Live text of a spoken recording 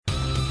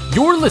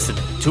You're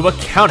listening to a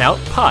Countout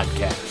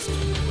Podcast.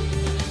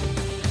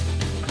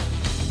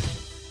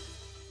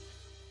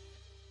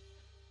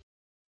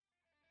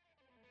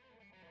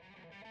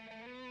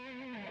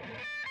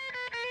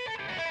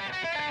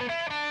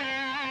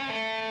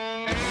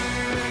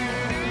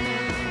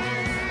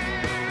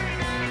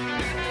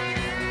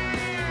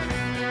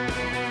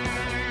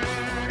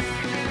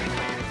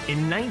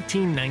 In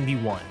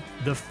 1991,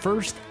 the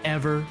first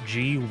ever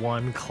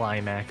G1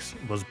 Climax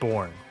was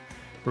born,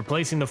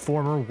 replacing the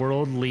former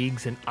World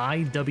Leagues and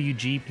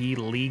IWGP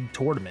League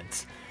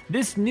tournaments.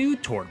 This new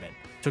tournament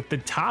took the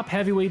top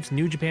heavyweights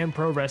New Japan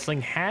Pro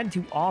Wrestling had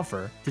to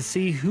offer to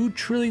see who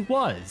truly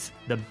was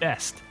the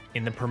best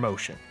in the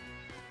promotion.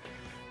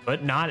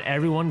 But not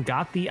everyone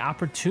got the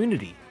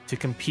opportunity to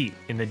compete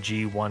in the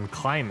G1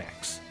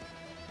 Climax.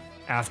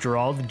 After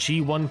all, the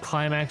G1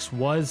 Climax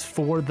was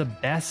for the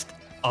best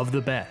of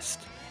the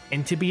best,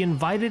 and to be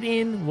invited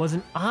in was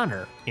an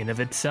honor in of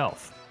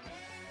itself.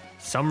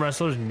 Some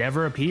wrestlers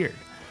never appeared,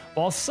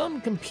 while some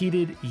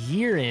competed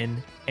year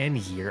in and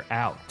year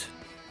out.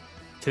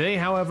 Today,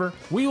 however,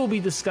 we will be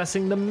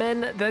discussing the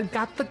men that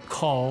got the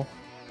call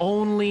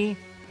only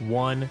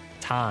one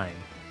time.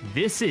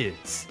 This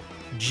is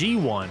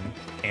G1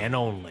 and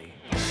Only.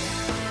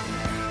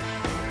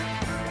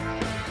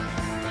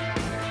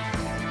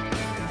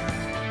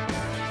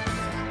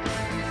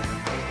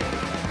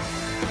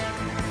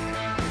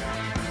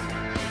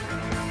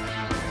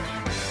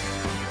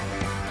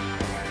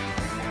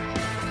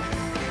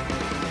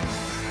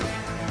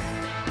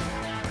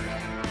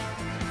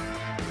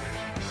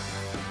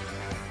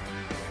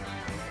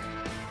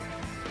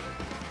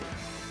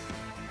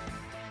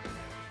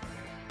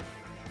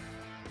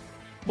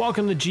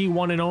 Welcome to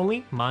G1 and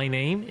Only. My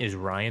name is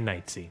Ryan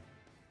Knightsey.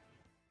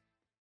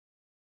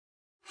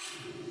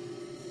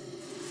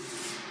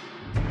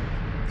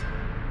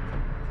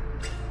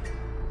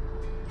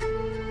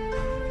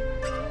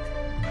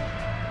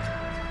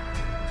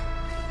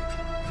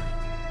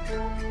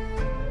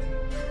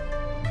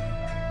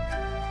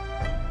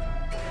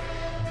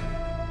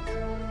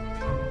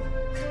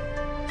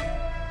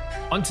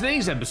 On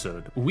today's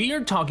episode, we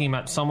are talking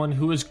about someone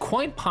who is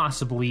quite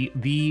possibly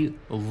the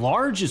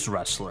largest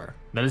wrestler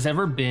that has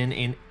ever been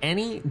in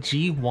any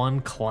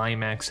G1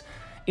 Climax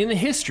in the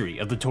history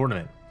of the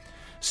tournament.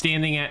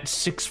 Standing at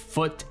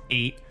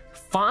 6'8",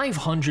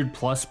 500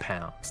 plus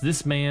pounds,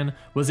 this man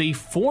was a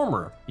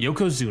former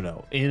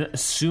Yokozuna in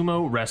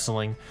sumo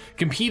wrestling,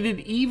 competed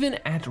even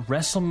at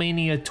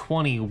WrestleMania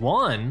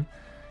 21.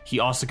 He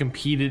also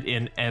competed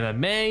in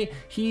MMA.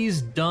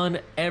 He's done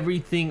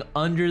everything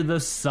under the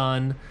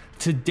sun.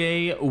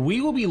 Today, we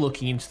will be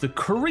looking into the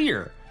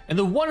career and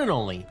the one and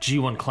only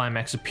G1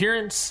 Climax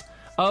appearance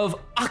of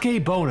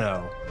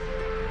Akebono.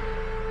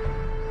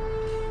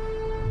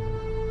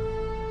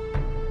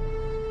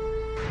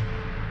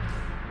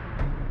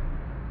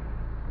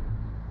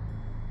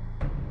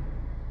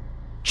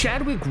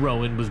 Chadwick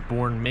Rowan was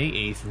born May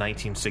 8th,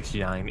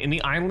 1969 in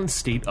the island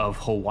state of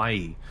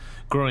Hawaii.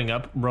 Growing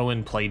up,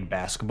 Rowan played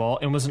basketball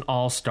and was an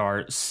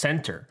all-star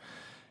center.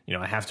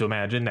 I have to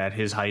imagine that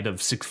his height of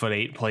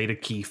 6'8" played a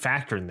key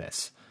factor in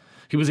this.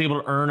 He was able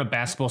to earn a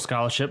basketball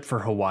scholarship for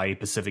Hawaii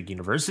Pacific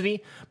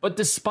University, but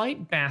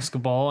despite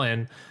basketball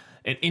and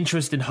an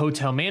interest in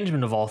hotel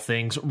management of all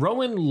things,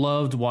 Rowan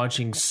loved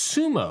watching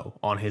sumo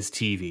on his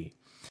TV.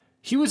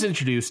 He was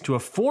introduced to a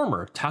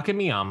former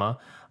Takemiyama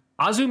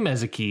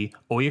Azumezaki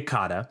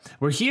Oyakata,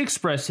 where he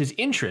expressed his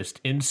interest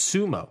in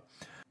sumo.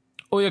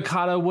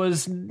 Oyakata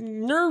was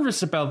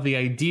nervous about the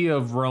idea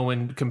of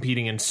Rowan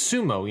competing in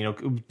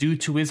sumo, due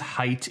to his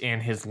height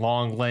and his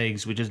long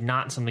legs, which is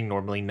not something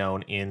normally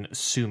known in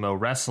sumo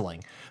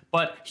wrestling.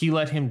 But he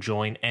let him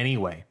join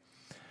anyway.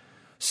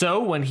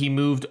 So when he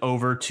moved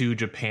over to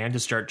Japan to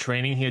start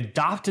training, he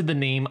adopted the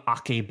name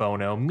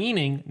Akebono,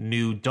 meaning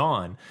New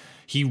Dawn.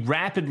 He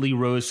rapidly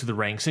rose to the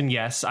ranks, and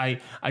yes, I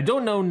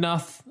don't know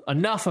enough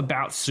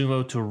about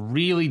sumo to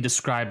really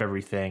describe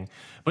everything,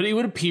 but it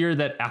would appear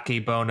that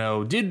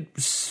Akebono did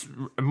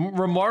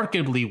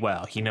remarkably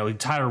well. He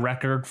tied a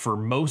record for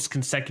most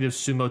consecutive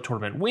sumo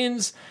tournament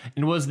wins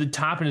and was the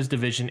top in his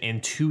division in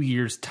 2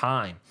 years'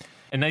 time.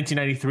 In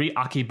 1993,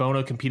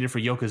 Akebono competed for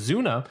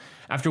Yokozuna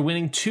after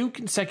winning 2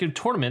 consecutive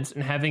tournaments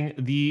and having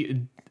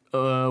the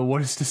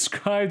what is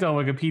described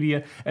on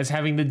Wikipedia as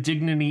having the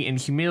dignity and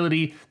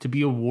humility to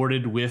be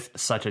awarded with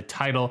such a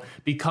title,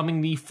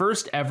 becoming the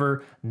first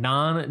ever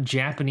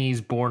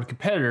non-Japanese born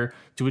competitor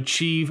to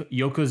achieve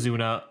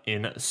Yokozuna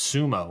in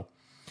sumo.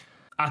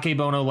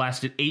 Akebono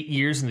lasted 8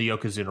 years in the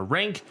Yokozuna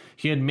rank.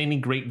 He had many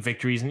great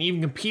victories and even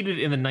competed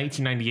in the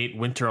 1998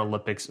 Winter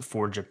Olympics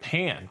for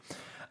Japan.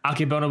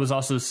 Akebono was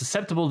also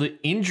susceptible to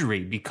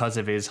injury because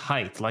of his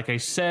height. Like I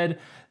said,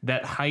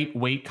 that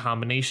height-weight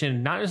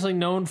combination, not necessarily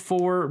known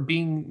for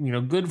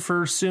being, good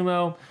for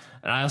sumo.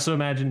 And I also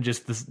imagine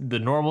just the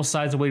normal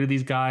size and weight of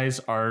these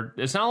guys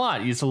it's not a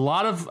lot. It's a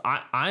lot of,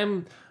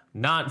 I'm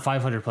not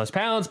 500 plus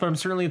pounds, but I'm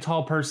certainly a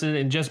tall person,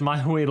 and just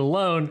my weight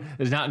alone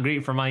is not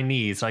great for my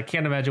knees. So I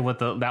can't imagine what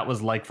that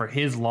was like for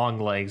his long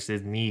legs,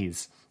 his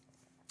knees.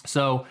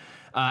 So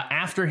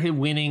After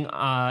winning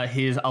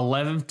his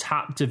 11th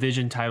top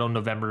division title in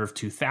November of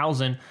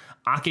 2000,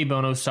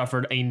 Akebono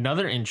suffered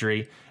another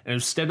injury, and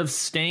instead of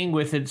staying in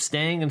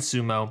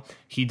sumo,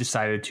 he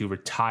decided to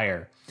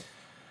retire.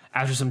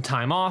 After some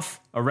time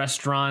off, a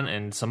restaurant,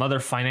 and some other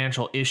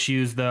financial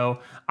issues, though,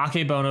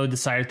 Akebono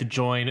decided to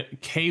join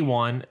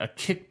K1, a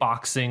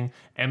kickboxing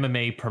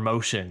MMA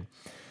promotion.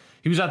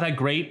 He was not that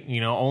great,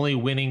 only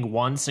winning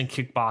once in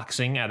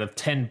kickboxing out of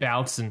 10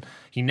 bouts, and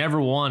he never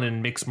won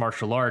in mixed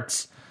martial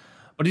arts.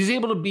 But he's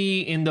able to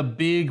be in the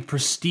big,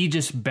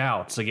 prestigious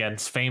bouts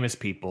against famous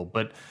people,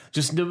 but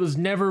just it was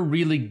never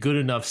really good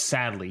enough,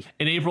 sadly.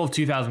 In April of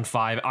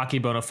 2005,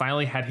 Akebono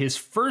finally had his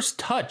first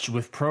touch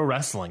with pro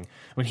wrestling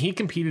when he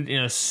competed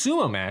in a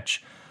sumo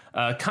match,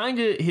 kind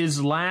of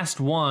his last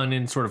one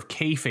in sort of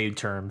kayfabe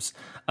terms,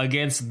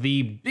 against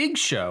The Big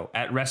Show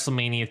at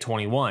WrestleMania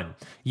 21.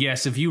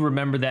 Yes, if you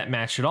remember that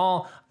match at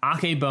all,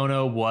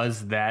 Akebono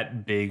was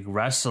that big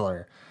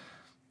wrestler.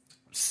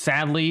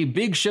 Sadly,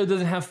 Big Show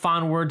doesn't have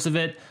fond words of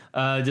it,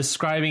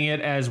 describing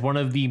it as one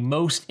of the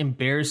most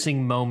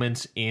embarrassing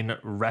moments in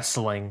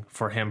wrestling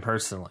for him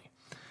personally.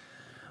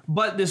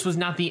 But this was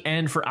not the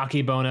end for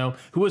Akebono,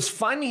 who was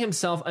finding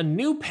himself a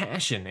new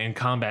passion in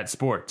combat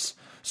sports.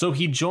 So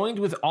he joined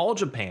with All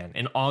Japan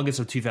in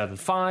August of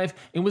 2005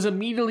 and was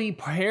immediately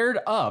paired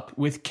up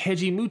with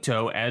Keiji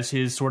Muto as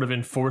his sort of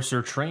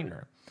enforcer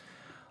trainer.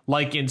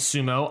 Like in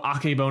sumo,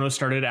 Akebono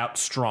started out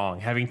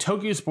strong, having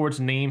Tokyo Sports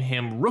name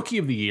him Rookie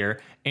of the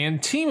Year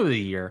and Team of the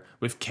Year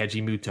with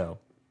Keiji Muto.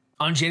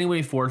 On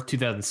January 4th,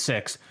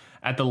 2006,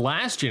 at the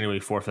last January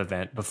 4th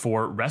event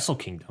before Wrestle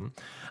Kingdom,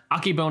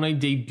 Akebono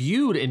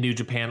debuted in New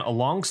Japan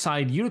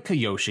alongside Yutaka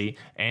Yoshi,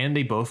 and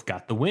they both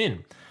got the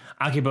win.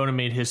 Akebono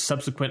made his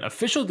subsequent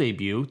official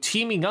debut,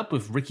 teaming up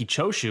with Riki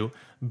Choshu,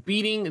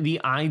 beating the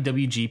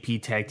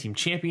IWGP Tag Team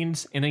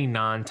Champions in a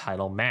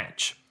non-title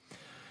match.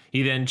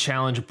 He then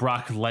challenged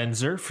Brock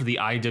Lesnar for the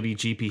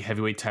IWGP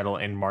Heavyweight title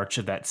in March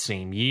of that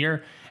same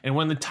year, and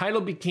when the title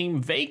became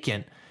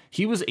vacant,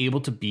 he was able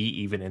to be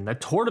even in the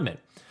tournament.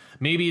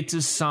 Maybe it's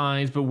his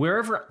size, but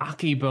wherever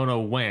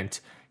Akebono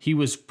went, he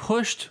was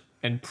pushed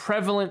and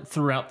prevalent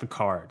throughout the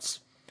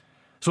cards.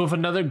 So with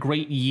another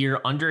great year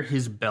under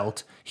his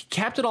belt, he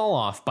capped it all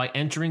off by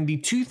entering the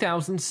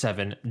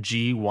 2007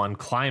 G1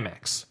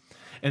 Climax.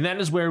 And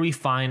that is where we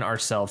find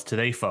ourselves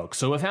today, folks.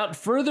 So without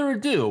further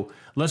ado,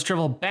 let's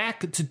travel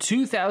back to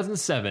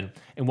 2007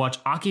 and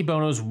watch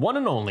Akebono's one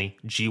and only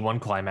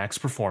G1 Climax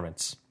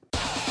performance.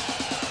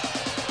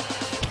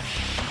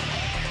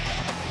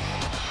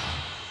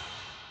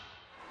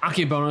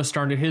 Akebono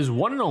started his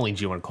one and only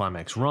G1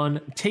 Climax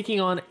run,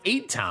 taking on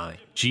 8-time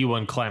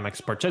G1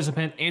 Climax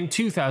participant and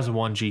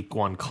 2001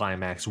 G1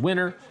 Climax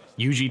winner,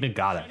 Yuji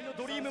Nagata.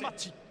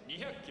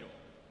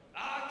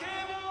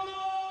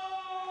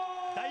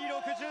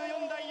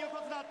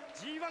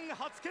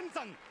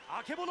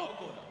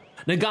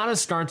 Nagata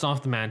starts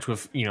off the match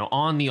with,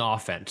 on the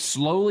offense,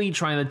 slowly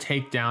trying to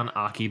take down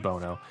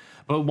Akebono,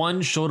 but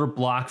one shoulder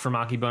block from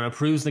Akebono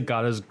proves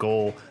Nagata's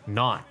goal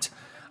not.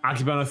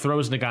 Akebono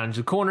throws Nagata into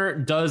the corner,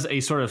 does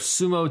a sort of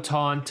sumo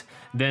taunt,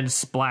 then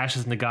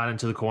splashes Nagata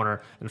into the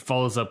corner and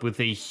follows up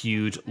with a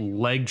huge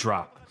leg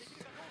drop.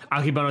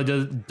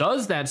 Akebono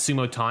does that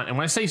sumo taunt, and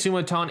when I say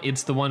sumo taunt,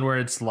 it's the one where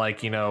it's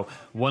like,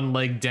 one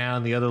leg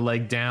down, the other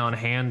leg down,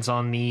 hands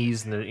on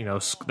knees, and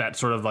that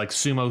sort of like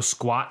sumo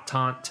squat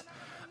taunt.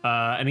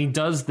 And he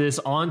does this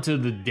onto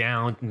the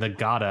down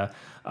Nagata,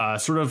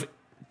 sort of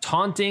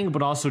taunting,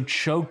 but also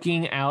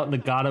choking out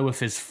Nagata with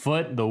his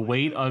foot, the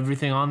weight of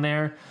everything on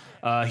there.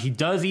 He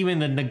does even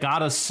the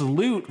Nagata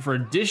salute for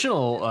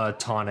additional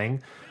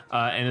taunting,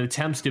 and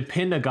attempts to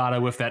pin Nagata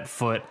with that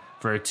foot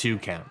for a 2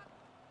 count.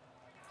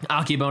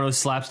 Akebono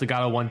slaps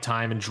Nagata one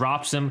time and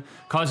drops him,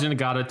 causing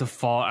Nagata to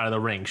fall out of the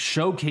ring,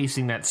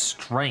 showcasing that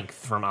strength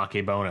from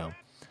Akebono.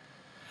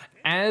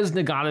 As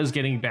Nagata is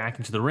getting back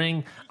into the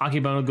ring,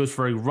 Akebono goes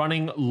for a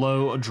running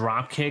low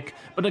drop kick,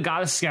 but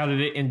Nagata scouted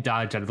it and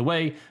dodged out of the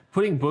way,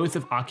 putting both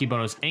of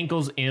Akebono's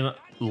ankles in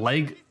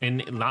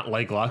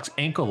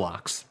ankle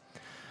locks.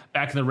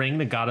 Back in the ring,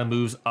 Nagata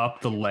moves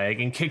up the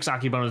leg and kicks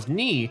Akebono's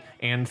knee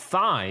and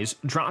thighs,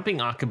 dropping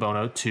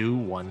Akebono to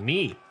one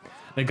knee.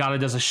 Nagata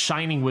does a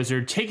Shining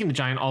Wizard, taking the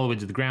Giant all the way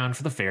to the ground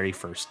for the very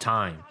first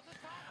time.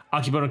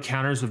 Akebono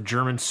counters with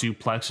German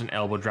suplex and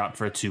elbow drop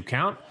for a 2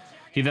 count.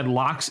 He then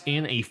locks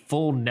in a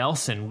full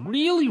Nelson,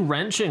 really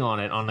wrenching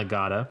on it on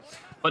Nagata,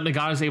 but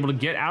Nagata is able to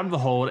get out of the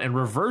hold and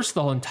reverse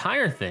the whole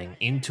entire thing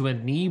into a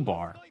knee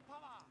bar.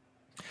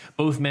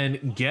 Both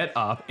men get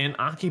up, and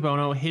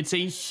Akebono hits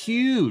a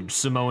huge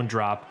Samoan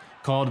drop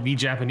called the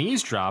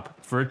Japanese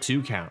drop for a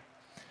 2 count.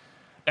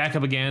 Back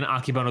up again,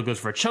 Akebono goes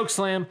for a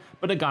chokeslam,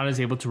 but Nagata is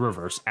able to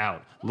reverse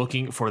out,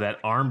 looking for that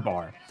arm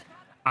bar.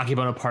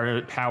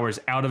 Akebono powers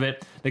out of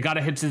it.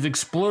 Nagata hits his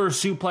Explorer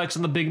suplex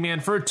on the big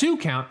man for a 2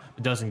 count,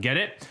 but doesn't get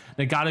it.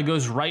 Nagata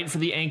goes right for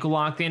the ankle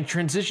lock, then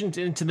transitions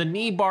into the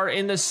knee bar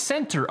in the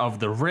center of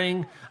the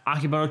ring.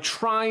 Akebono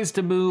tries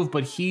to move,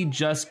 but he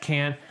just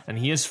can't, and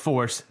he is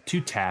forced to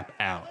tap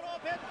out.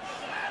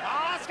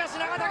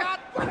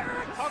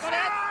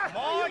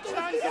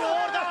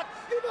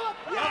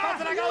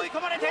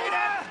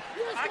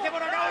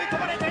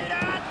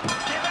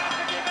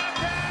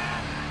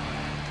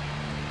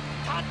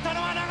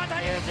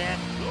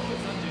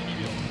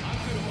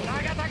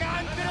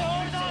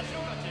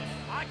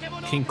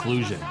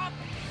 Conclusion.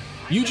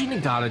 Yuji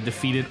Nagata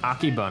defeated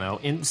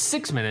Akebono in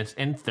 6 minutes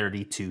and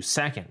 32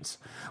 seconds.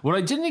 What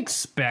I didn't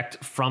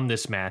expect from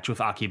this match with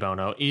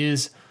Akebono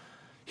is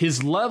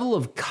his level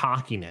of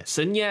cockiness.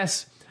 And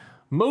yes,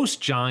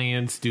 most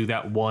giants do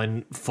that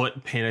 1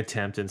 foot pin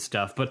attempt and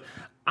stuff, but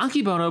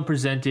Akebono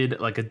presented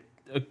like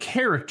a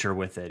character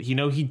with it. You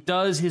know, he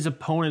does his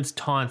opponent's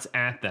taunts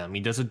at them. He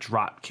does a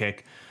drop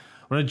kick.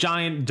 When a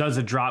giant does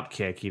a drop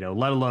kick, you know,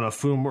 let alone a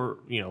former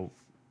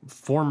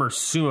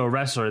sumo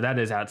wrestler, that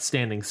is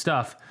outstanding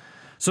stuff.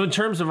 So in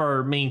terms of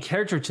our main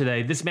character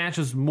today, this match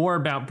was more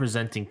about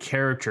presenting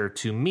character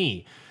to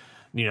me.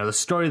 You know, the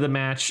story of the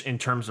match in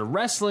terms of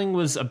wrestling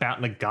was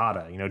about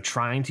Nagata, you know,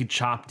 trying to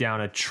chop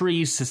down a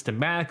tree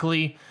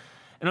systematically.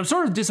 And I'm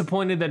sort of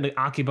disappointed that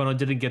Akebono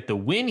didn't get the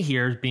win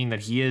here, being that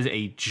he is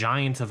a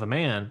giant of a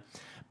man.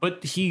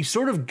 But he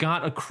sort of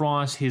got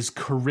across his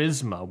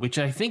charisma, which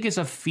I think is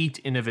a feat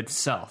in of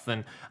itself,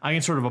 and I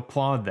can sort of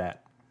applaud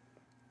that.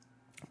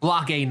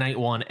 Block A Night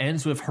 1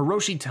 ends with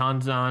Hiroshi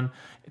Tanzan,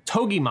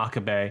 Togi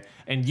Makabe,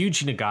 and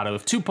Yuji Nagata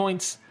with 2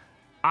 points,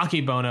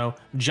 Akebono,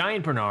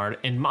 Giant Bernard,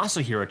 and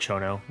Masahiro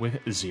Chono with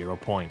 0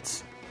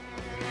 points.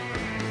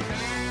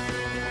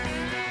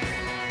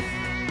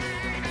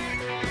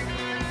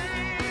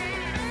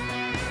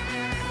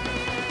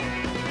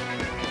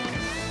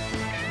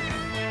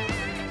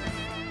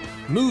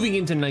 Moving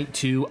into Night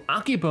 2,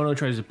 Akebono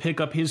tries to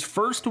pick up his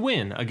first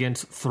win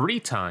against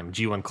 3-time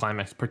G1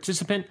 Climax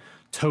participant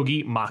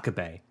Togi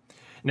Makabe.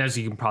 Now, as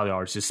you can probably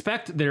already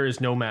suspect, there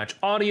is no match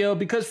audio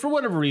because for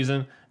whatever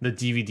reason, the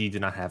DVD did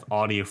not have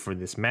audio for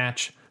this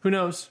match. Who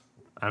knows?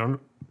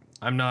 I'm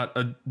not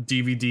a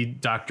DVD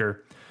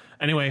doctor.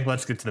 Anyway,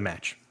 let's get to the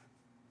match.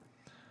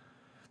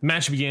 The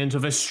match begins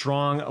with a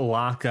strong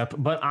lockup,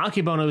 but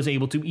Akebono is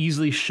able to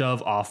easily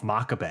shove off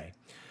Makabe.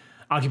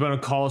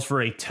 Akebono calls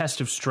for a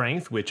test of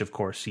strength, which of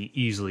course he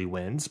easily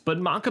wins, but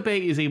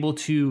Makabe is able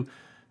to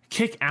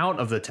kick out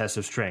of the test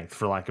of strength,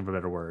 for lack of a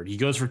better word. He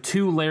goes for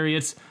 2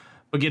 lariats,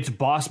 but gets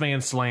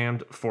Bossman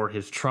slammed for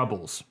his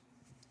troubles.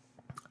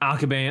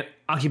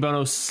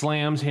 Akebono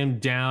slams him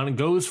down and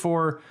goes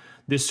for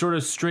this sort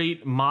of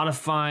straight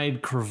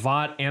modified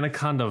cravat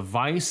anaconda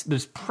vice.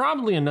 There's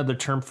probably another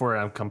term for it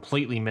I'm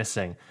completely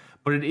missing,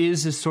 but it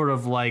is this sort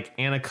of like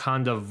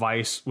anaconda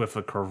vice with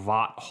a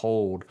cravat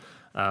hold,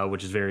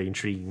 which is very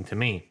intriguing to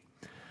me.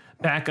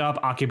 Back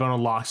up, Akebono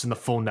locks in the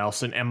full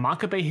Nelson, and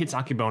Makabe hits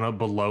Akebono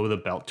below the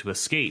belt to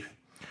escape.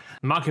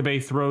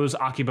 Makabe throws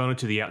Akebono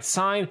to the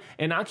outside,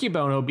 and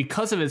Akebono,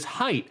 because of his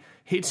height,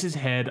 hits his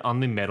head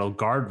on the metal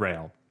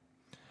guardrail.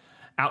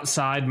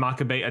 Outside,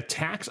 Makabe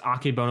attacks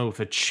Akebono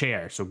with a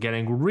chair, so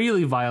getting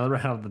really violent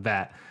right off the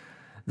bat.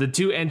 The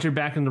two enter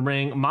back in the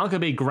ring.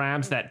 Makabe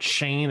grabs that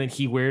chain that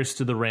he wears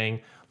to the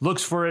ring,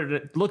 looks for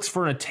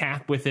an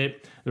attack with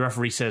it. The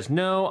referee says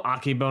no.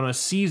 Akebono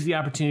sees the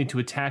opportunity to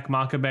attack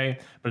Makabe,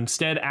 but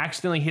instead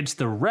accidentally hits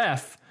the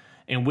ref,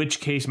 in which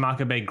case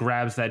Makabe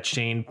grabs that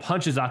chain,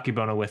 punches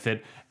Akebono with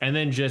it, and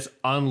then just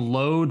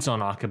unloads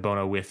on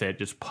Akebono with it,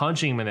 just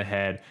punching him in the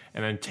head,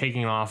 and then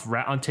taking off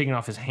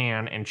his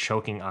hand and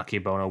choking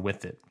Akebono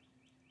with it.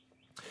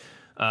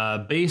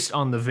 Based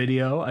on the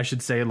video, I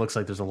should say it looks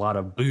like there's a lot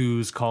of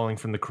boos calling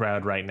from the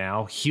crowd right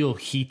now. Heel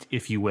heat,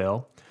 if you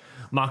will.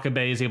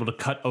 Makabe is able to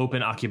cut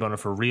open Akebono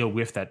for real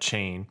with that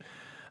chain.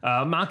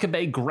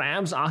 Makabe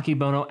grabs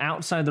Akebono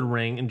outside the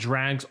ring and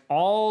drags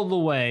all the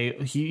way.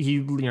 He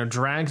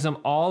drags him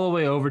all the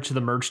way over to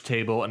the merch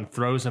table and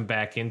throws him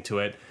back into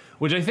it,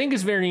 which I think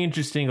is very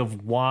interesting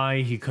of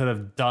why he could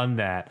have done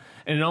that.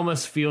 And it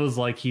almost feels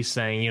like he's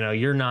saying,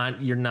 you're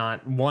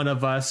not one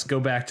of us. Go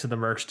back to the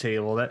merch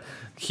table.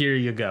 Here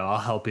you go. I'll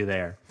help you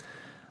there.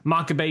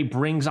 Makabe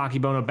brings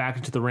Akebono back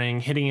into the ring,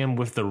 hitting him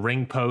with the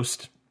ring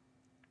post.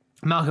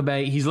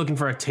 Makabe, he's looking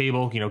for a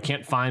table,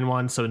 can't find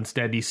one, so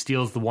instead he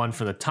steals the one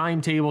from the time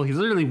table. He's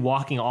literally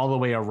walking all the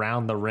way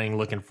around the ring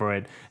looking for it,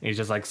 and he's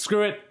just like,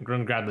 screw it, I'm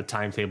going to grab the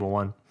timetable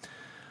one.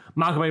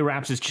 Makabe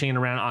wraps his chain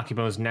around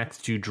Akebono's neck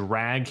to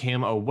drag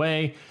him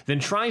away, then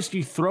tries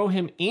to throw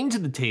him into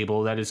the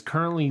table that is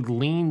currently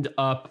leaned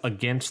up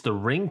against the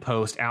ring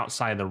post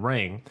outside the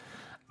ring.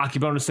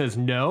 Akebono says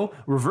no,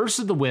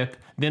 reverses the whip,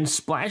 then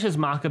splashes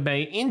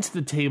Makabe into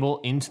the table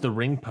into the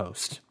ring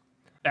post.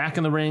 Back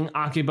in the ring,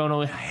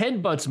 Akebono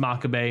headbutts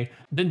Makabe,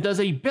 then does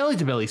a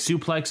belly-to-belly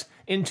suplex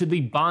into the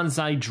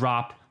Banzai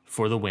drop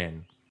for the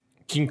win.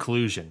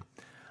 Conclusion.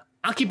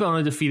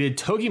 Akebono defeated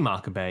Togi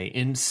Makabe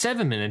in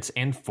 7 minutes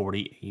and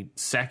 48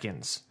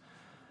 seconds.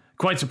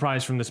 Quite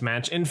surprised from this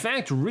match. In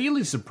fact,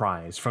 really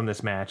surprised from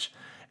this match.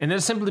 And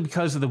that's simply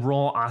because of the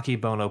role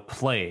Akebono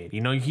played.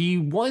 He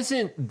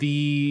wasn't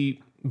the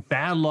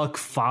Bad Luck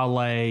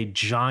Fale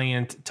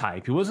giant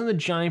type. He wasn't the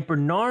Giant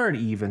Bernard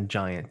even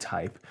giant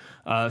type.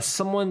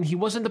 He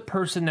wasn't the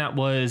person that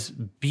was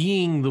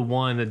being the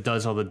one that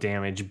does all the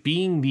damage,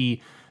 being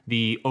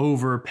the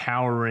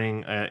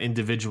overpowering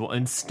individual.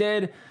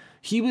 Instead,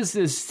 He was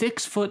this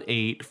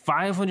 6'8",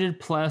 500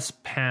 plus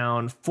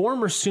pound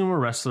former sumo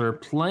wrestler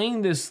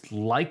playing this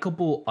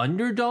likable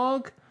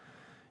underdog.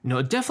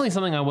 Definitely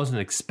something I wasn't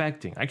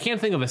expecting. I can't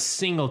think of a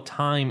single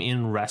time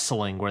in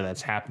wrestling where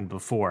that's happened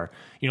before.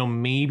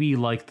 Maybe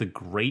like the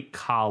Great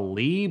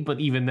Khali, but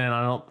even then,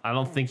 I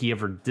don't think he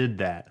ever did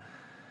that.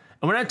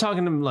 And we're not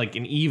talking like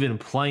an even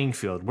playing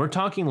field. We're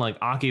talking like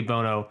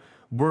Akebono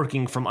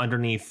working from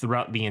underneath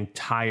throughout the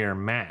entire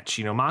match.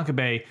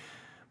 Makabe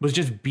was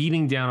just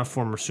beating down a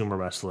former sumo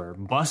wrestler,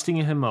 busting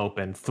him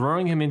open,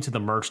 throwing him into the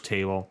merch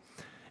table.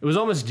 It was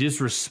almost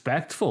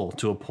disrespectful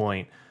to a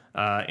point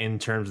in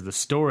terms of the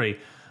story.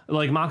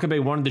 Like,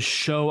 Makabe wanted to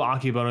show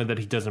Akebono that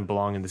he doesn't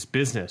belong in this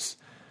business.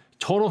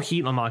 Total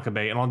heat on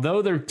Makabe, and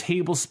although their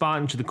table spot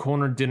into the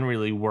corner didn't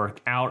really work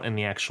out in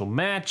the actual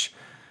match,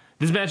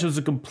 this match was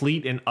a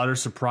complete and utter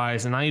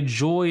surprise, and I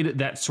enjoyed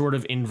that sort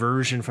of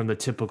inversion from the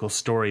typical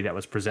story that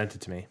was presented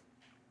to me.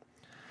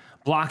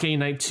 Block A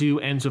Night 2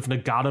 ends with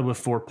Nagata with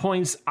 4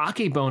 points,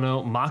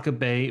 Akebono,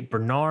 Makabe,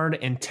 Bernard,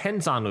 and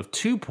Tenzan with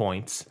 2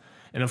 points,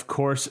 and of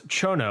course,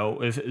 Chono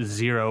with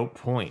 0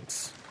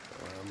 points.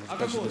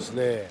 難しいです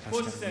ね。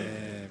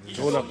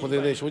そうなここで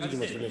ね正直言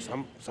いますと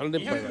ね3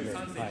連敗がね、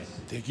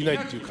できない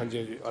っていう感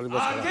じがありま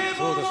すから。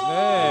そうです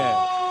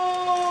ね。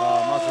さ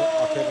あまず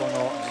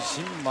Akebono自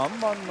信満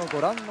々の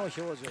ご覧の表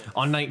情。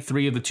 On night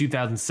 3 of the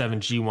 2007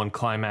 G1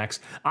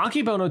 Climax,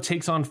 Akebono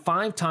takes on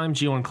 5-time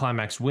G1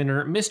 Climax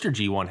winner Mr.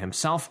 G1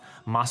 himself,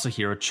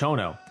 Masahiro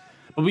Chono.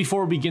 But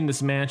before we begin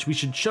this match, we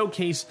should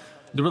showcase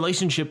the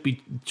relationship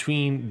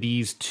between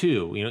these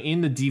two. In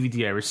the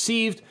DVD I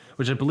received,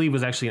 which I believe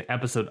was actually an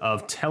episode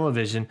of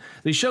television,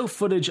 they show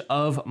footage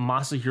of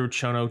Masahiro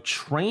Chono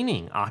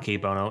training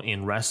Akebono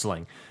in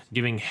wrestling,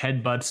 giving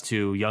headbutts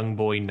to young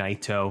boy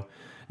Naito.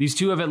 These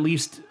two have at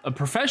least a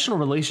professional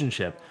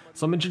relationship,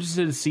 so I'm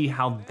interested to see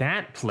how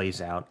that plays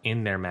out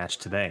in their match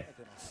today.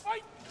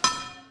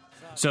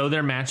 So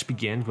their match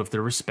begins with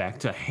their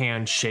respect, a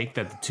handshake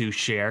that the two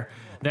share,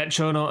 that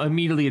Chono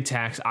immediately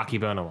attacks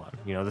Akebono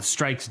on. The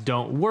strikes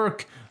don't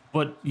work,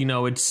 but,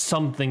 it's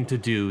something to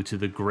do to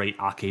the great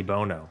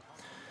Akebono.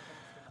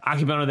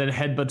 Akebono then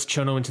headbutts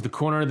Chono into the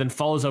corner, then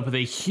follows up with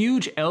a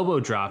huge elbow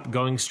drop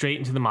going straight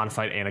into the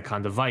modified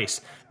Anaconda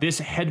Vice.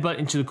 This headbutt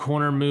into the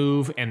corner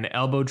move and the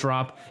elbow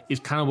drop is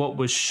kind of what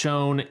was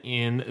shown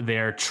in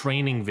their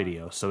training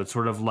video. So it's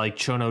sort of like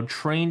Chono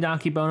trained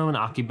Akebono, and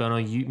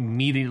Akebono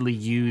immediately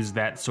used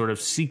that sort of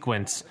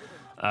sequence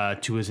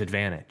to his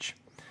advantage.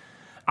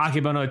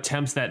 Akebono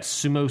attempts that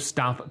sumo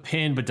stomp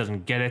pin but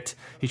doesn't get it.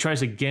 He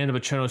tries again,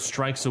 but Chono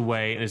strikes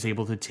away and is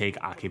able to take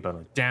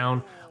Akebono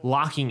down,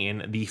 locking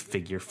in the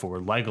figure 4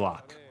 leg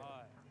lock.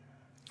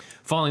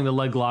 Following the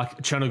leg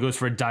lock, Chono goes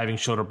for a diving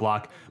shoulder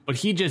block, but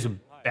he just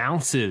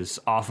bounces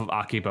off of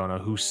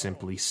Akebono, who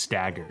simply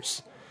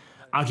staggers.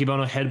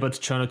 Akebono headbutts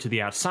Chono to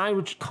the outside,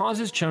 which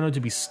causes Chono to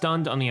be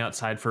stunned on the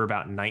outside for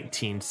about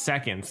 19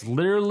 seconds.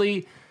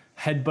 Literally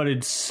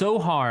headbutted so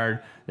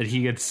hard that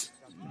he gets...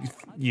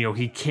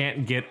 he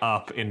can't get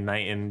up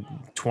in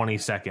 20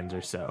 seconds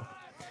or so.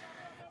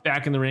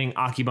 Back in the ring,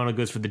 Akebono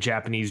goes for the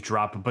Japanese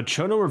drop, but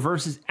Chono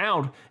reverses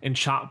out and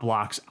chop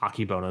blocks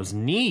Akebono's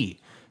knee.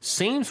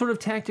 Same sort of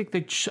tactic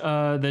that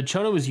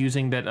Chono was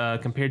using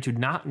that compared to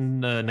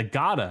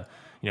Nagata,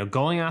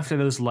 going after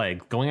those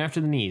legs, going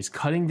after the knees,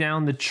 cutting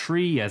down the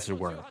tree, as it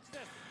were.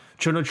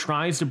 Chono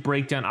tries to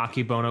break down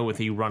Akebono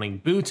with a running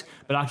boot,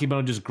 but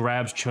Akebono just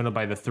grabs Chono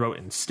by the throat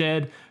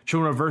instead.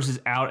 Chono reverses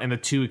out, and the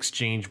two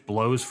exchange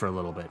blows for a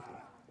little bit.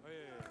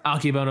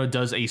 Akebono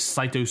does a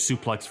Saito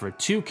suplex for a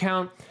 2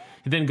 count.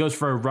 He then goes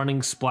for a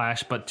running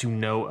splash, but to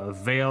no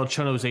avail.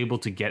 Chono is able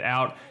to get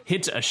out,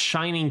 hits a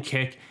shining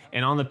kick,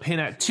 and on the pin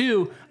at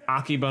 2,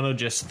 Akebono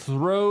just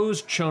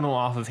throws Chono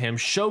off of him,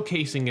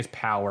 showcasing his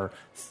power,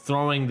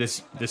 throwing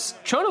this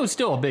Chono is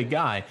still a big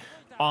guy,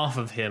 off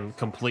of him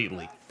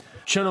completely.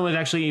 Chono is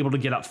actually able to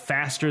get up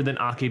faster than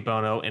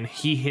Akebono, and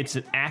he hits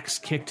an axe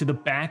kick to the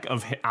back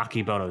of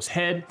Akebono's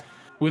head.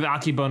 With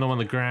Akebono on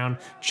the ground,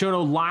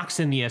 Chono locks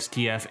in the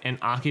STF, and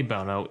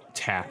Akebono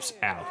taps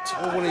out.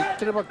 ここに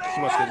テレバックき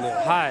ますけどね。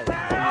はい。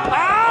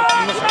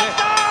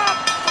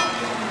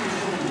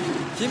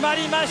決ま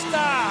りました。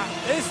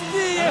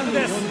STF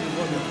です。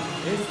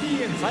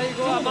最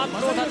後はマッ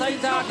トを叩い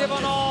た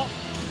Akebono。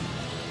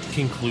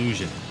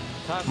 Conclusion.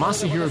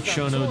 Masahiro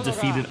Chono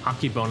defeated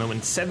Akebono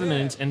in 7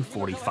 minutes and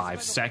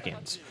 45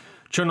 seconds.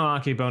 Chono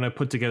and Akebono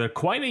put together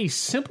quite a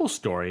simple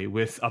story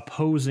with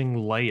opposing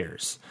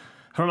layers.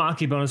 From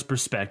Akebono's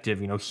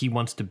perspective, he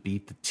wants to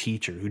beat the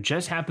teacher, who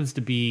just happens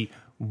to be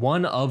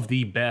one of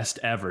the best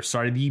ever.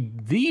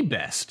 The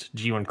best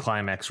G1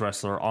 Climax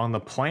wrestler on the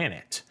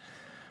planet.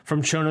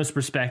 From Chono's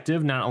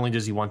perspective, not only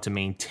does he want to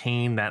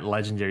maintain that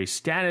legendary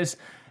status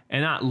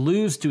and not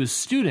lose to his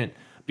student,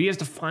 but he has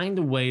to find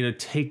a way to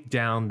take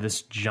down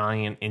this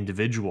giant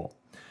individual.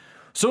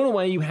 So in a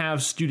way, you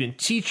have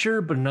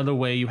student-teacher, but another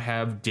way you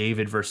have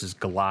David versus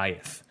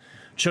Goliath.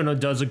 Chono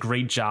does a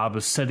great job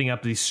of setting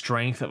up the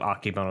strength of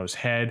Akebono's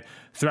head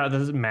throughout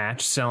the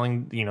match,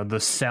 selling of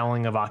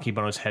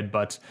Akebono's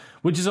headbutts,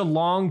 which is a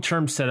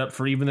long-term setup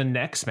for even the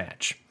next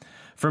match.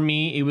 For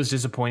me, it was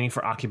disappointing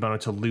for Akebono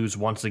to lose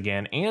once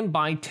again, and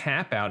by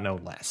tap out no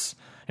less.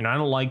 And I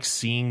don't like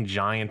seeing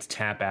giants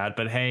tap out,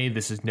 but hey,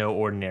 this is no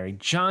ordinary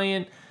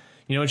giant.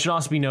 It should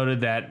also be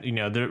noted that,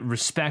 the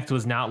respect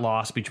was not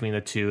lost between the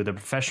two. The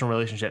professional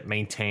relationship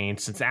maintained,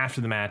 since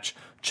after the match,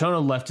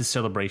 Chono left his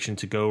celebration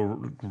to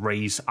go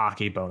raise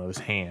Akebono's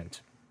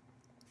hand.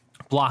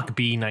 Block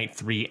B, Night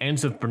 3,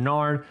 ends with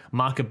Bernard,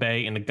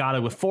 Makabe, and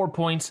Nagata with 4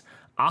 points,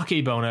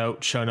 Akebono,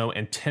 Chono,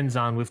 and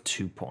Tenzan with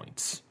 2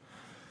 points.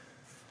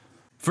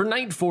 For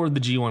Night 4 of the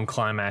G1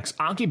 Climax,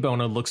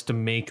 Akebono looks to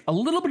make a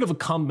little bit of a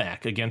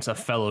comeback against a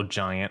fellow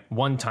giant,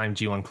 one-time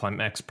G1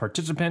 Climax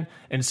participant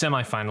and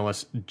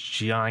semifinalist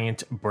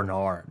Giant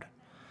Bernard.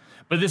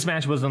 But this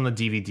match was on the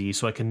DVD,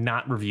 so I could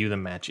not review the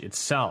match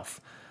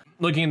itself.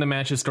 Looking at the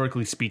match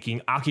historically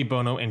speaking,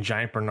 Akebono and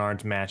Giant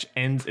Bernard's match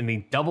ends in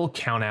a double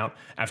countout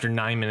after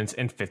 9 minutes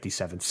and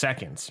 57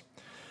 seconds.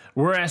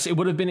 Whereas it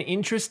would have been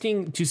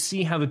interesting to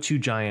see how the two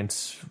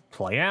giants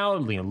play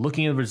out.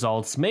 Looking at the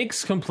results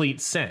makes complete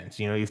sense.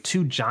 You have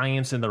two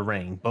giants in the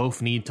ring,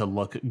 both need to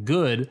look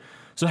good,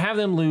 so have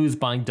them lose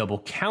by double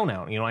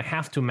countout. I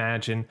have to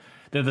imagine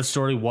that the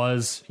story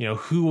was,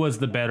 who was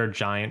the better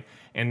giant,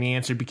 and the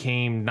answer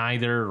became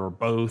neither or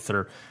both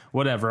or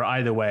whatever.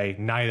 Either way,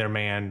 neither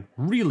man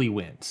really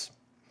wins.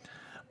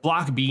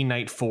 Block B,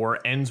 Night 4,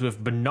 ends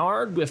with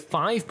Bernard with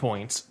 5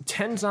 points,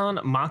 Tenzan,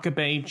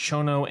 Makabe,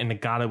 Chono, and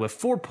Nagata with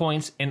 4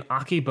 points, and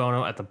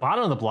Akebono at the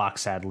bottom of the block,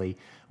 sadly,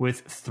 with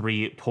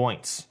 3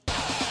 points.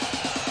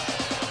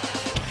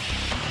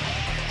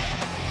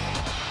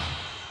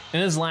 In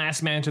his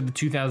last match of the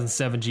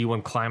 2007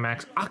 G1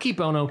 Climax,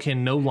 Akebono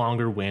can no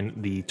longer win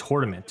the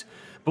tournament,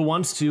 but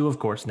wants to, of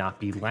course, not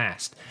be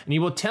last. And he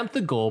will attempt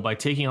the goal by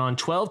taking on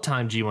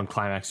 12-time G1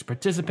 Climax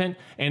participant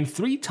and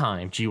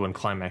 3-time G1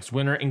 Climax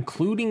winner,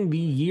 including the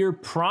year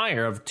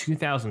prior of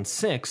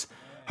 2006,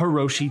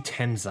 Hiroshi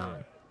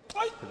Tenzan.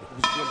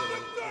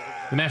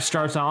 The match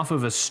starts off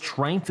with a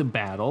strength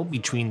battle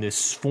between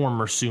this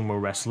former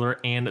sumo wrestler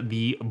and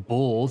the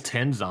bull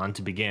Tenzan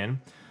to begin.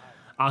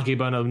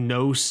 Akebono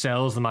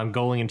no-sells the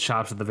Mongolian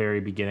chops at the very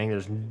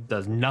beginning.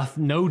 Does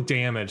no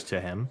damage to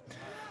him.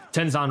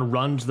 Tenzan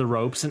runs the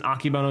ropes, and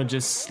Akebono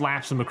just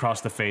slaps him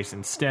across the face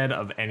instead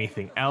of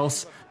anything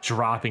else,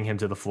 dropping him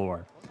to the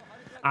floor.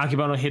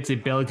 Akebono hits a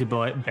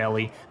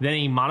belly-to-belly, then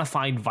a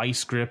modified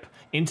vice grip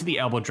into the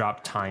elbow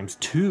drop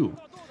 ×2.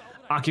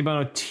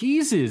 Akebono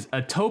teases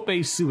a tope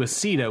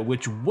suicida,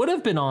 which would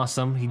have been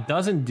awesome. He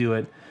doesn't do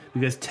it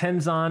because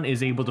Tenzan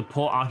is able to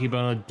pull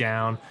Akebono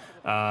down,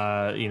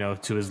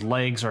 to his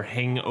legs or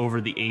hang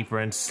over the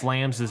apron,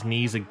 slams his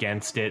knees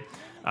against it,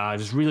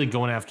 just really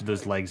going after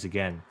those legs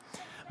again.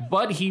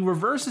 But he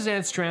reverses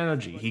that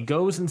strategy. He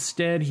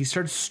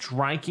starts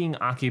striking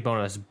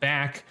Akebono's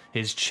back,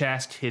 his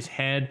chest, his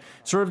head,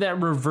 sort of that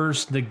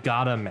reverse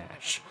Nagata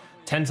match.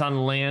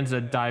 Tenzan lands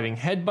a diving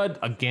headbutt,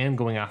 again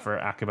going after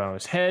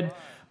Akebono's head,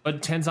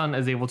 but Tenzan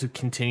is able to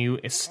continue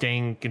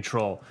staying in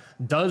control.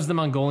 Does the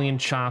Mongolian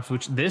chops,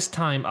 which this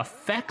time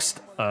affects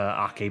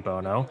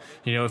Akebono.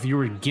 If you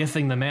were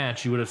gifting the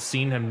match, you would have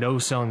seen him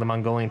no-selling the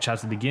Mongolian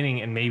chops at the beginning,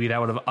 and maybe that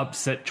would have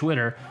upset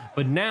Twitter.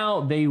 But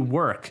now they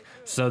work.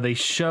 So they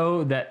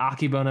show that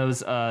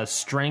Akebono's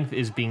strength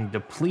is being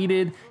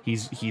depleted.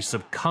 He's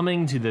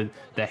succumbing to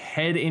the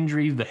head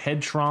injury, the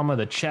head trauma,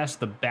 the chest,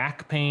 the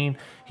back pain.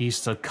 He's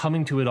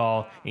succumbing to it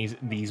all.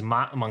 These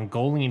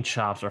Mongolian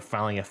chops are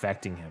finally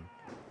affecting him.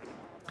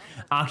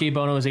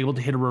 Akebono is able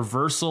to hit a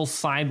reversal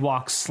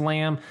sidewalk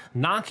slam,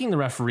 knocking the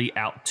referee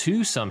out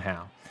too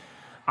somehow.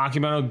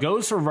 Akebono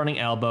goes for a running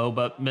elbow,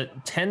 but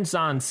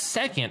Tenzan's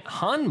second,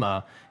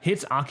 Hanma,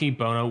 hits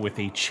Akebono with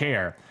a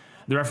chair.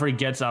 The referee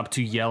gets up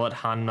to yell at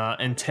Hanma,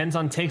 and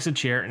Tenzan takes a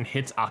chair and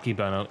hits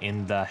Akebono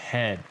in the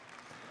head.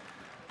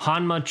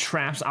 Hanma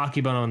traps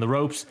Akebono in the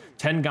ropes.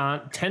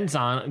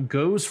 Tenzan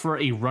goes for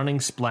a running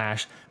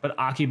splash, but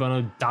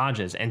Akebono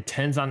dodges, and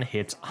Tenzan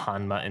hits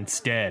Hanma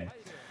instead.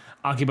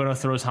 Akebono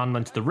throws Hanma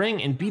into the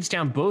ring and beats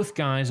down both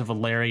guys with a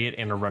lariat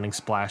and a running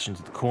splash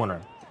into the corner.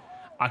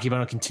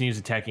 Akebono continues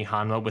attacking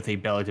Hanma with a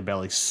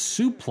belly-to-belly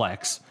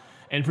suplex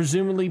and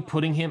presumably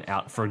putting him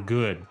out for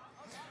good.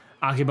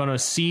 Akebono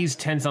sees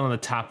Tenzan on the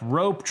top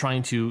rope,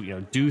 trying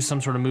to do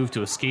some sort of move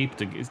to escape,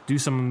 to do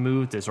some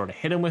move to sort of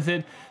hit him with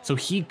it. So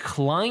he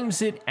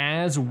climbs it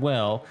as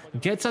well,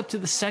 gets up to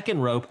the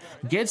second rope,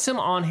 gets him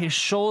on his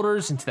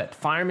shoulders into that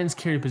fireman's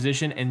carry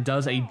position, and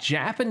does a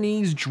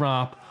Japanese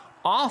drop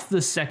off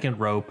the second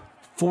rope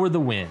for the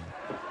win.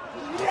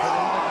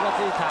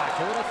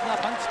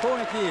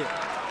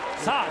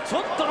 さあちょ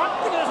っと待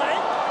ってください。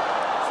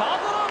サー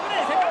ドロープ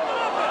ね、セカンド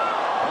ロープ。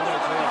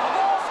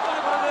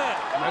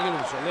投げる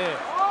でしょうね。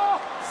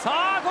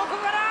さあここ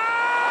から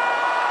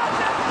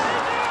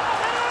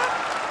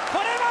こ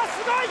れはす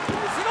ごい、す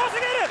ごす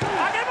ぎる。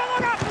Akebono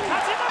が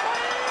勝ち残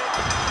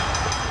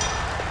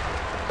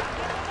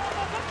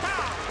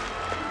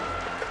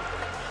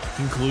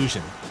り。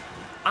Conclusion.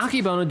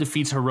 Akebono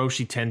defeats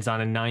Hiroshi Tenzan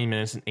in 9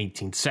 minutes and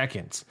 18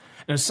 seconds.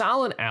 In a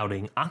solid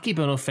outing,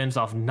 Akebono fends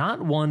off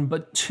not one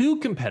but two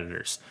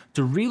competitors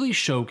to really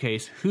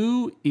showcase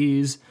who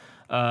is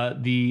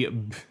the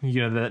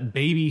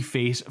baby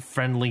face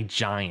friendly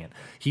giant.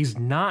 He's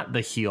not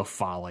the heel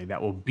Fale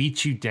that will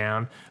beat you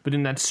down, but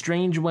in that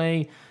strange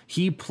way,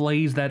 he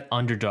plays that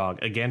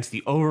underdog against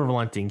the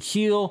over-relenting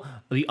heel,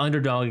 the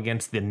underdog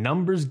against the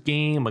numbers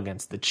game,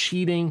 against the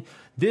cheating.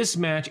 This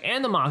match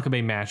and the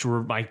Makabe match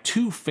were my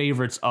two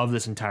favorites of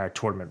this entire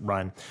tournament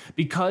run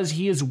because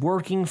he is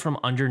working from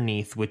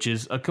underneath, which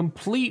is a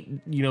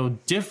complete,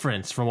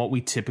 difference from what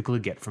we typically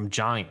get from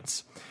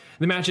giants.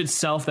 The match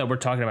itself that we're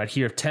talking about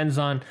here,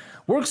 Tenzan,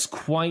 works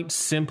quite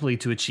simply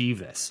to achieve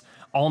this.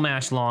 All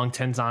match long,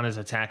 Tenzan is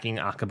attacking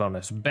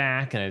Akebono's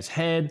back and his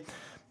head.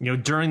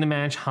 During the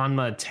match,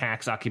 Hanma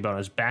attacks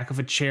Akebono's back of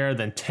a chair,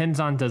 then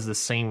Tenzan does the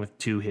same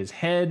to his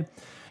head.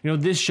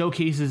 This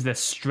showcases the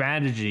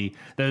strategy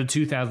that the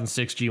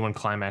 2006 G1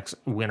 Climax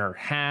winner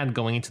had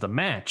going into the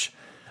match.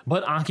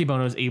 But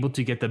Akebono is able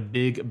to get the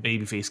big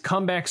babyface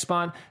comeback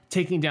spot,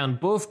 taking down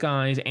both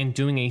guys and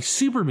doing a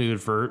super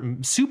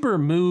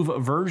move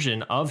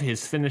version of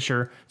his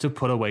finisher to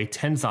put away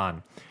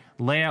Tenzan.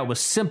 Layout was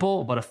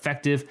simple but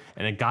effective,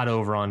 and it got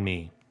over on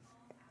me.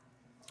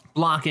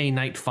 Block A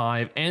Night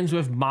 5 ends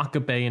with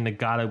Makabe and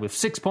Nagata with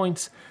 6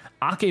 points,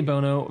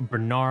 Akebono,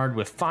 Bernard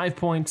with 5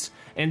 points,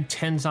 and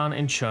Tenzan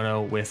and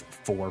Chono with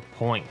 4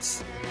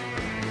 points.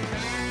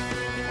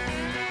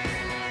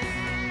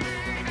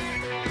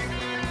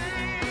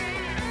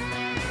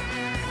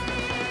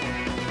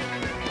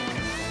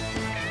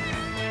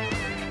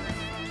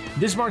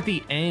 This marked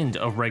the end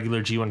of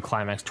regular G1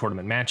 Climax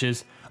tournament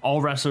matches.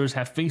 All wrestlers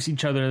have faced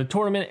each other in the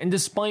tournament, and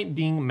despite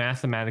being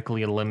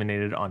mathematically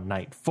eliminated on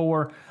night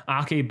 4,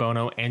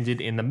 Akebono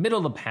ended in the middle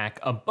of the pack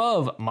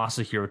above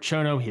Masahiro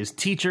Chono, his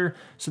teacher,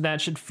 so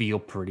that should feel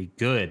pretty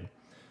good.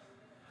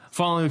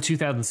 Following the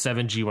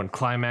 2007 G1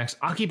 Climax,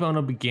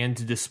 Akebono began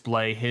to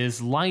display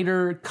his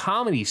lighter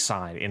comedy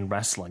side in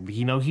wrestling.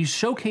 He's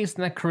showcasing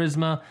that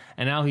charisma,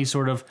 and now he's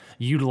sort of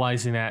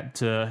utilizing that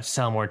to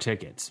sell more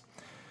tickets.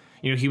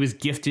 He was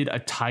gifted a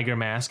tiger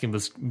mask and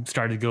was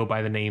started to go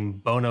by the name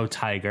Bono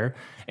Tiger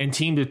and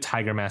teamed with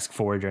Tiger Mask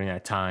 4 during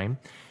that time.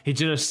 He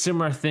did a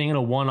similar thing in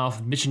a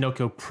one-off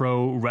Michinoku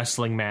Pro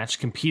wrestling match,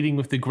 competing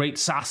with the Great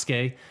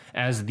Sasuke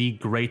as the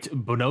Great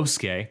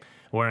Bonosuke,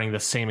 wearing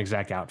the same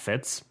exact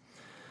outfits.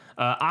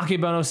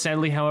 Akebono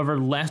sadly, however,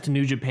 left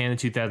New Japan in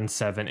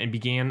 2007 and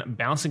began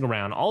bouncing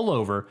around all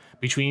over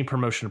between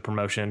promotion to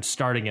promotion,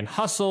 starting in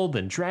Hustle,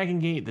 then Dragon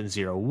Gate, then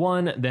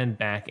 01, then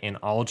back in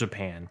All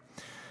Japan.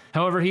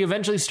 However, he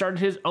eventually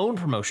started his own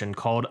promotion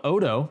called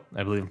Odo,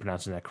 I believe I'm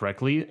pronouncing that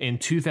correctly, in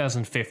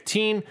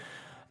 2015,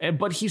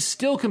 but he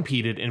still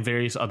competed in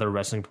various other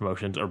wrestling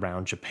promotions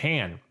around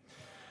Japan.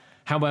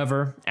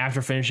 However,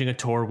 after finishing a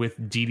tour with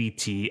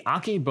DDT,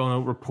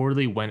 Akebono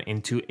reportedly went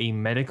into a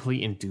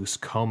medically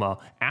induced coma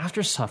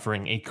after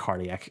suffering a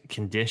cardiac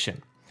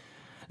condition.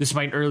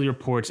 Despite early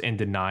reports and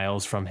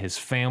denials from his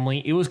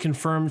family, it was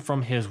confirmed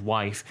from his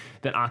wife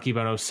that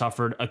Akebono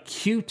suffered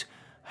acute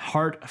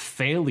heart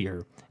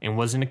failure and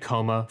was in a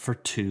coma for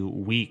 2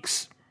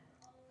 weeks.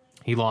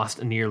 He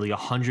lost nearly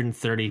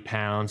 130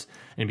 pounds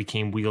and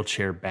became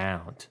wheelchair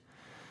bound.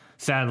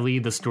 Sadly,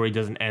 the story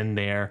doesn't end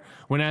there,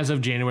 when as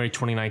of January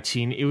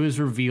 2019, it was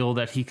revealed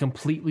that he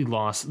completely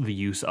lost the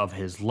use of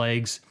his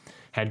legs,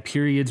 had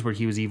periods where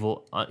he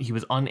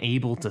was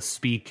unable to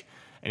speak,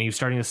 and he was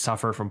starting to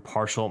suffer from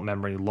partial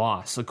memory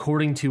loss.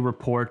 According to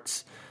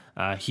reports,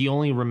 he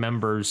only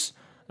remembers,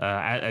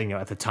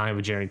 at the time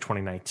of January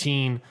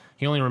 2019,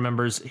 he only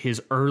remembers his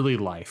early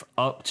life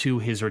up to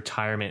his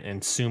retirement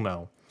in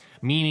sumo,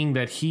 meaning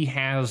that he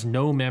has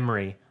no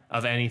memory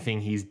of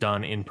anything he's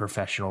done in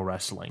professional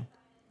wrestling.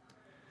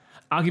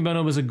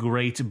 Akebono was a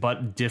great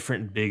but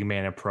different big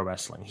man in pro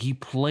wrestling. He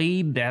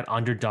played that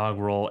underdog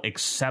role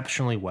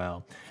exceptionally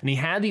well, and he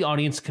had the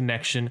audience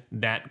connection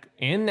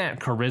and that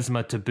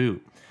charisma to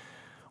boot.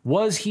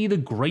 Was he the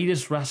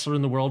greatest wrestler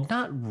in the world?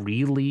 Not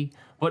really,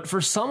 but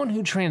for someone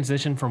who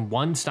transitioned from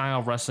one style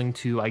of wrestling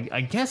to, I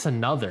guess,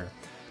 another,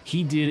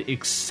 he did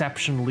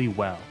exceptionally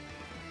well.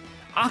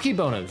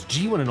 Akebono's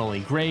G1 and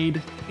only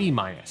grade, B-.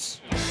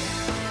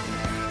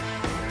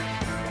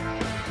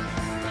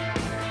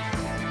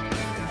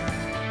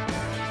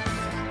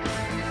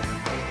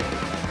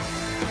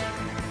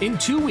 In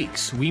 2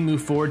 weeks, we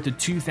move forward to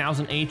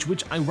 2008,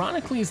 which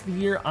ironically is the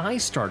year I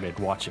started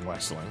watching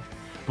wrestling.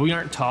 But we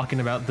aren't talking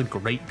about the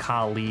Great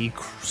Khali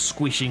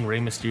squishing Rey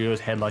Mysterio's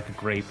head like a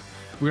grape.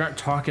 We aren't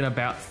talking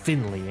about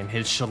Finlay and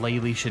his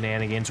shillelagh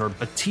shenanigans, or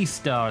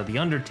Batista or The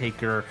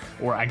Undertaker,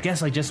 or I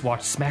guess I just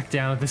watched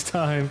SmackDown at this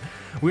time.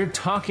 We're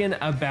talking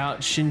about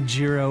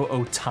Shinjiro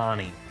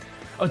Otani.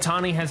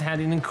 Otani has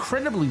had an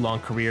incredibly long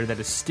career that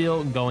is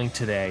still going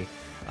today,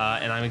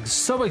 and I'm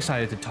so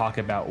excited to talk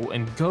about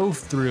and go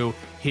through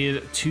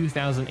his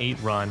 2008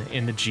 run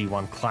in the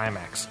G1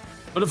 Climax.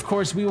 But of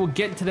course, we will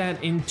get to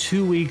that in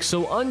 2 weeks,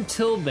 so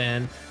until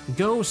then,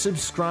 go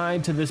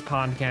subscribe to this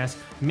podcast.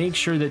 Make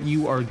sure that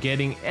you are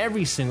getting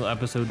every single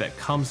episode that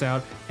comes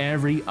out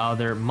every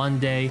other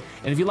Monday.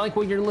 And if you like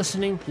what you're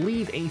listening,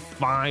 leave a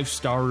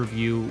 5-star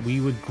review. We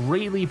would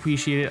greatly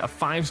appreciate it. A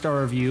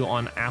 5-star review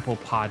on Apple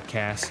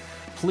Podcasts.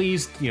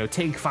 please,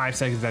 take 5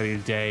 seconds out of your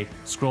day,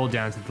 scroll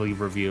down to the leave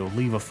review,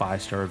 leave a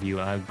 5-star review,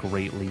 and I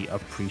greatly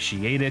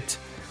appreciate it.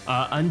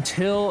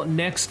 Until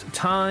next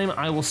time,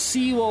 I will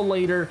see you all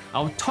later.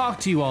 I'll talk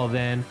to you all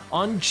then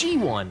on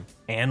G1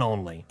 and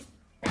only.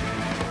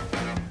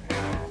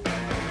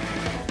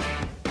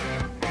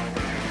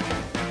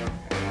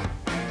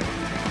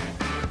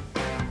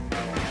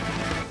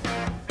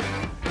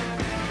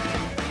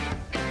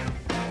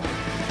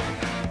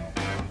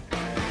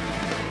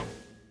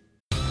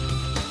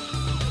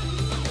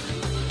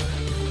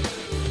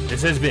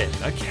 This has been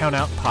a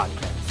Countout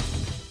Podcast.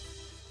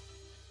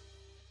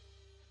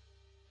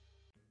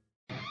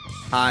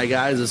 Hi,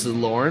 guys. This is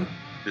Lauren.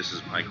 This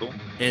is Michael.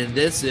 And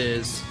this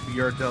is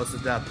Your Dose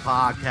of Death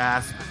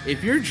Podcast.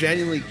 If you're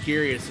genuinely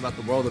curious about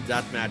the world of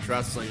deathmatch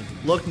wrestling,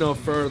 look no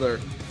further,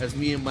 as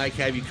me and Mike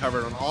have you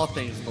covered on all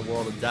things in the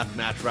world of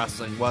deathmatch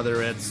wrestling,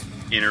 whether it's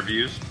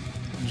interviews,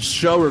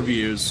 show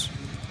reviews,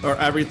 or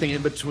everything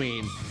in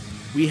between.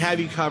 We have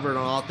you covered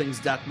on all things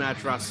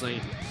deathmatch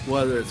wrestling,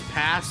 whether it's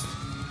past,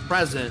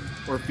 present,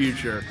 or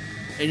future.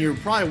 And you're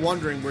probably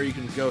wondering where you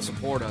can go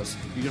support us.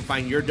 You can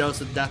find Your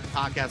Dose of Death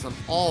Podcast on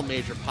all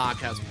major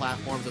podcast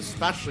platforms,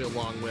 especially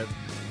along with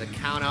the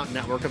Count Out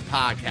network of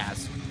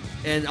podcasts.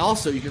 And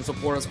also, you can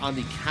support us on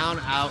the Count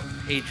Out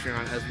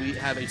Patreon, as we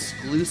have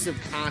exclusive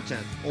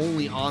content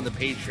only on the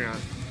Patreon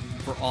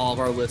for all of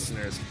our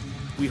listeners.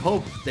 We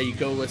hope that you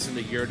go listen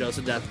to Your Dose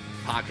of Death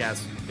Podcast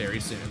very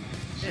soon.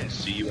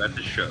 See you at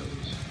the show.